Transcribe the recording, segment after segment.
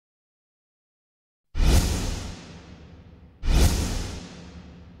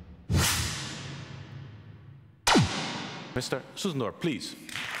Mr. Soetendorp, please.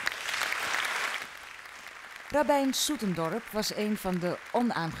 Rabijn Soetendorp was een van de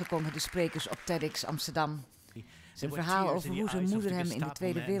onaangekondigde sprekers op TEDx Amsterdam. Zijn verhaal over hoe zijn moeder hem in de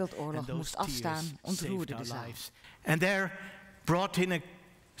Tweede Wereldoorlog moest afstaan ontroerde de zaal. And there, brought in a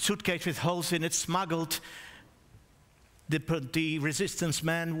suitcase with holes in it, smuggled, the resistance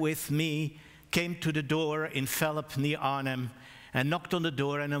man with me came to the door in Velp near Arnhem and knocked on the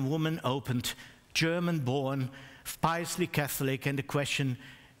door, and a woman opened, German-born, piously Catholic, and the question,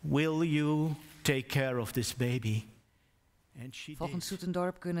 will you take care of this baby? Volgens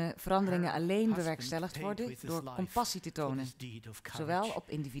Soetendorp kunnen veranderingen alleen bewerkstelligd worden door compassie te tonen, zowel op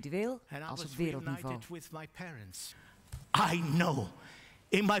individueel als op wereldniveau. I know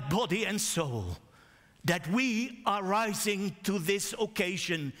in my body and soul that we are rising to this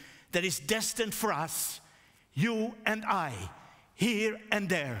occasion that is destined for us, you and I, here and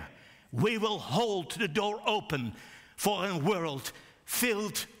there. We will hold the door open for a world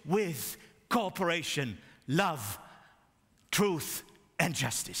filled with cooperation, love, truth and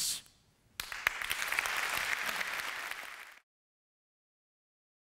justice.